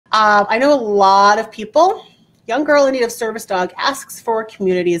I know a lot of people. Young girl in need of service dog asks for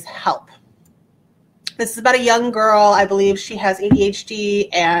community's help. This is about a young girl. I believe she has ADHD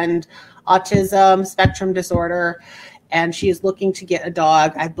and autism spectrum disorder, and she is looking to get a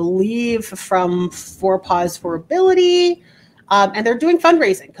dog, I believe, from Four Paws for Ability. And they're doing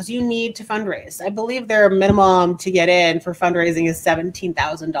fundraising because you need to fundraise. I believe their minimum to get in for fundraising is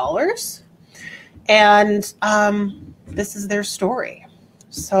 $17,000. And this is their story.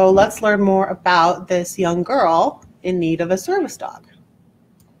 So let's learn more about this young girl in need of a service dog.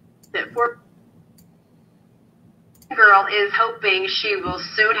 Girl is hoping she will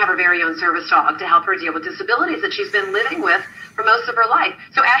soon have her very own service dog to help her deal with disabilities that she's been living with for most of her life.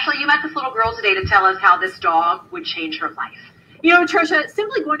 So Ashley, you met this little girl today to tell us how this dog would change her life. You know, Tricia,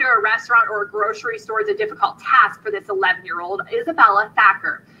 simply going to a restaurant or a grocery store is a difficult task for this 11-year-old Isabella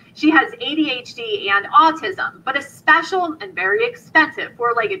Thacker. She has ADHD and autism, but a special and very expensive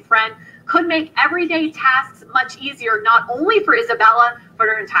four-legged friend could make everyday tasks much easier, not only for Isabella, but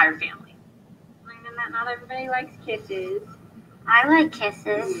her entire family. That not everybody likes kisses. I like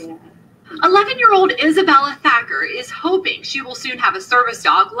kisses. Yeah. 11-year-old Isabella Thacker is hoping she will soon have a service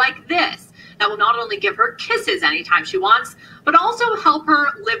dog like this that will not only give her kisses anytime she wants, but also help her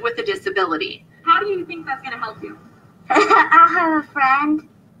live with a disability. How do you think that's going to help you? I'll have a friend.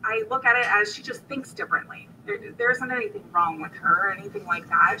 I look at it as she just thinks differently. There isn't anything wrong with her or anything like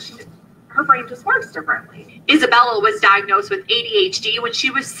that. Her brain just works differently. Isabella was diagnosed with ADHD when she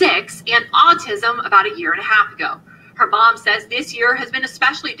was 6 and autism about a year and a half ago. Her mom says this year has been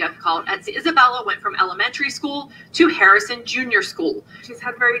especially difficult as Isabella went from elementary school to Harrison Junior School. She's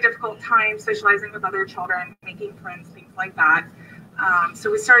had very difficult time socializing with other children, making friends, things like that.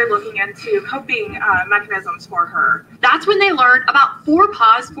 So we started looking into coping mechanisms for her. That's when they learned about Four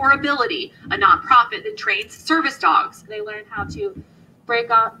Paws for Ability, a nonprofit that trains service dogs. They learn how to break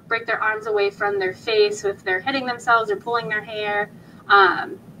their arms away from their face if they're hitting themselves or pulling their hair.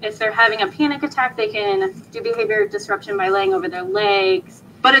 If they're having a panic attack, they can do behavior disruption by laying over their legs.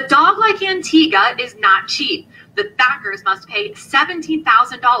 But a dog like Antigua is not cheap. The Thackers must pay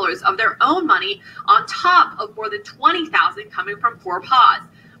 $17,000 of their own money on top of more than $20,000 coming from Four Paws.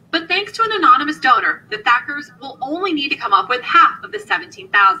 But thanks to an anonymous donor, the Thackers will only need to come up with half of the $17,000.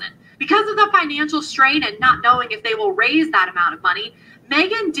 Because of the financial strain and not knowing if they will raise that amount of money,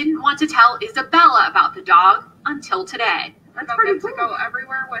 Megan didn't want to tell Isabella about the dog until today. That's pretty cool. To go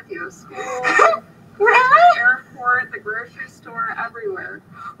everywhere with you. School, Really? the airport, the grocery store, everywhere.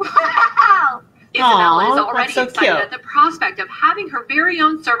 Wow! Isabella is already so excited cute at the prospect of having her very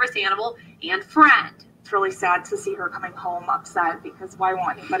own service animal and friend. It's really sad to see her coming home upset because why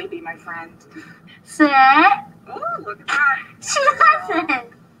won't anybody be my friend? Sit. Oh, look at that. She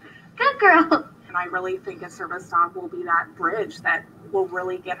doesn't. Good girl. And I really think a service dog will be that bridge that will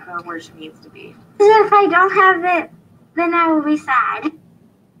really get her where she needs to be. If I don't have it, then I will be sad.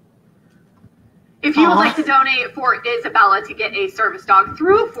 If you would like to donate for Isabella to get a service dog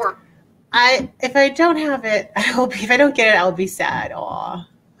through if I don't have it, if I don't get it, I'll be sad. Aw.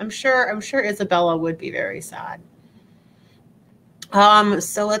 I'm sure Isabella would be very sad.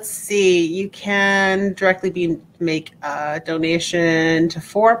 So let's see. You can directly make a donation to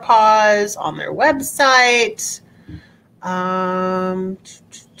Four Paws on their website. I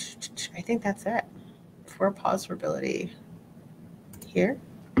think that's it. Four Paws for Ability. Here.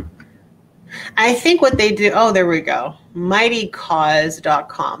 I think what they do, oh, there we go.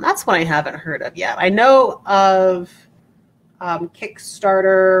 mightycause.com. That's one I haven't heard of yet. I know of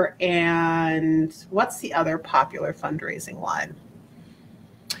Kickstarter and what's the other popular fundraising one?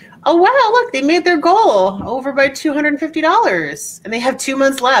 Oh, wow, look, they made their goal over by $250 and they have 2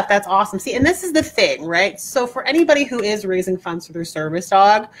 months left. That's awesome. See, and this is the thing, right? So for anybody who is raising funds for their service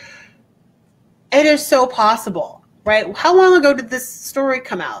dog, it is so possible, right? How long ago did this story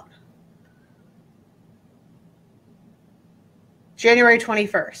come out? January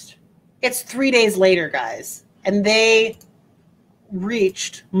 21st. It's 3 days later, guys, and they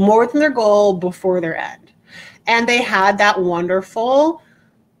reached more than their goal before their end. And they had that wonderful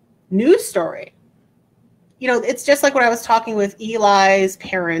news story. You know, it's just like when I was talking with Eli's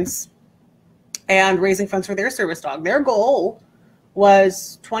parents and raising funds for their service dog. Their goal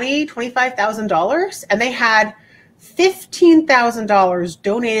was $25,000, and they had $15,000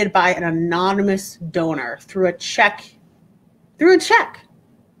 donated by an anonymous donor through a check.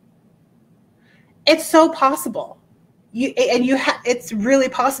 It's so possible. It's really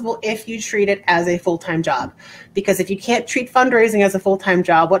possible if you treat it as a full-time job. Because if you can't treat fundraising as a full-time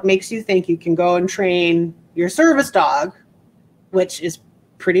job, what makes you think you can go and train your service dog, which is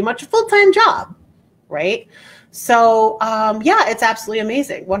pretty much a full-time job, right? So yeah, it's absolutely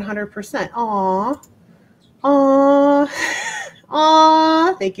amazing. 100%. Aw. Aw.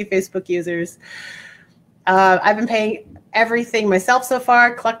 Aw. Thank you, Facebook users. I've been paying everything myself so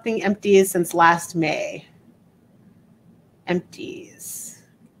far, collecting empties since last May. Empties.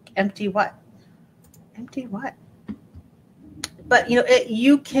 Empty what? Empty what? But you know,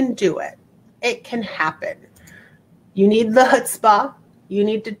 you can do it. It can happen. You need the chutzpah. You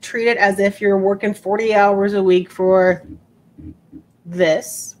need to treat it as if you're working 40 hours a week for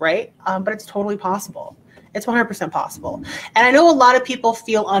this, right? But it's totally possible. It's 100% possible. And I know a lot of people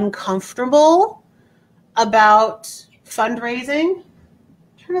feel uncomfortable about fundraising. I'm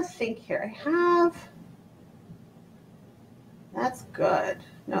trying to think here. That's good.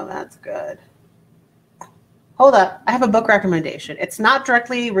 No, that's good. Hold up. I have a book recommendation. It's not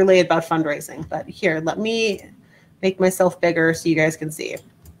directly related about fundraising, but here, let me make myself bigger so you guys can see.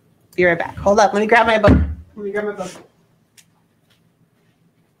 Be right back. Hold up. Let me grab my book.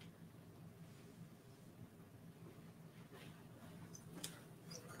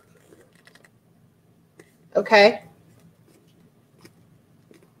 Okay.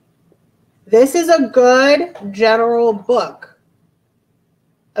 This is a good general book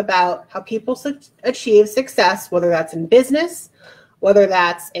about how people achieve success, whether that's in business, whether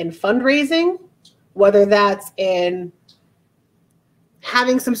that's in fundraising, whether that's in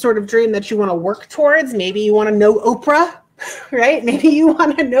having some sort of dream that you want to work towards. Maybe you want to know Oprah, right? Maybe you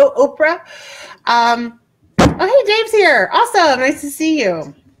want to know Oprah. Oh, hey, Dave's here. Awesome. Nice to see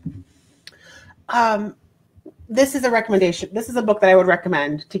you. This is a recommendation. This is a book that I would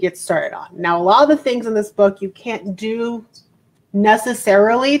recommend to get started on. Now, a lot of the things in this book you can't do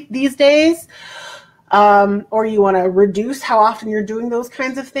necessarily these days, or you want to reduce how often you're doing those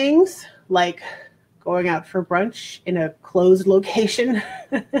kinds of things, like going out for brunch in a closed location,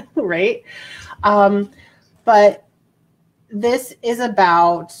 right? But this is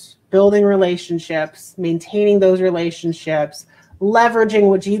about building relationships, maintaining those relationships, leveraging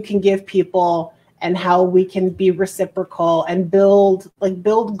what you can give people, and how we can be reciprocal and build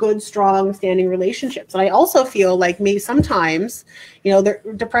good, strong, standing relationships. And I also feel like maybe sometimes, you know,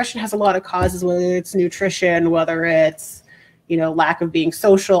 depression has a lot of causes, whether it's nutrition, whether it's, you know, lack of being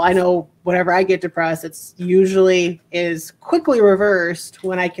social. I know whenever I get depressed, it's usually is quickly reversed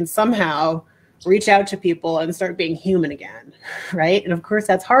when I can somehow reach out to people and start being human again, right? And of course,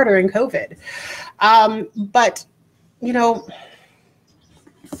 that's harder in COVID. But, you know,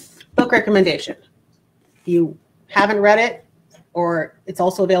 book recommendation. If you haven't read it, or it's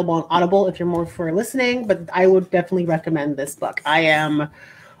also available on Audible if you're more for listening, but I would definitely recommend this book. I am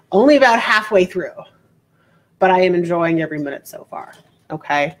only about halfway through, but I am enjoying every minute so far.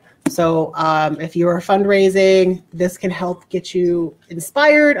 Okay. So if you are fundraising, this can help get you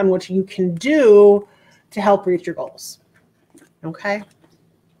inspired on what you can do to help reach your goals. Okay.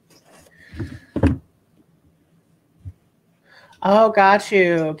 Oh, got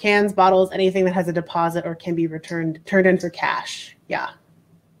you. Cans, bottles, anything that has a deposit or can be turned in for cash. Yeah.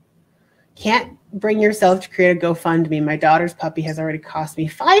 Can't bring yourself to create a GoFundMe. My daughter's puppy has already cost me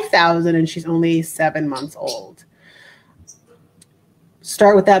 $5,000 and she's only 7 months old.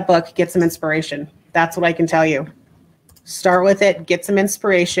 Start with that book, get some inspiration. That's what I can tell you. Start with it, get some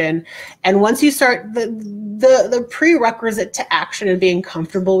inspiration. And once you start, the prerequisite to action and being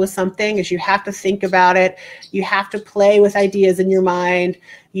comfortable with something is you have to think about it. You have to play with ideas in your mind.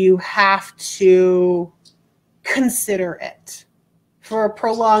 You have to consider it for a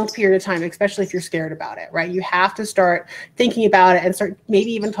prolonged period of time, especially if you're scared about it, right? You have to start thinking about it and start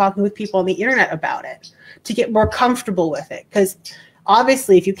maybe even talking with people on the internet about it to get more comfortable with it. Because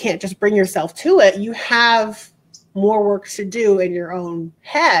obviously, if you can't just bring yourself to it, you have more work to do in your own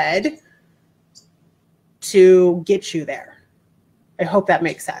head to get you there. I hope that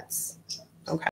makes sense. Okay.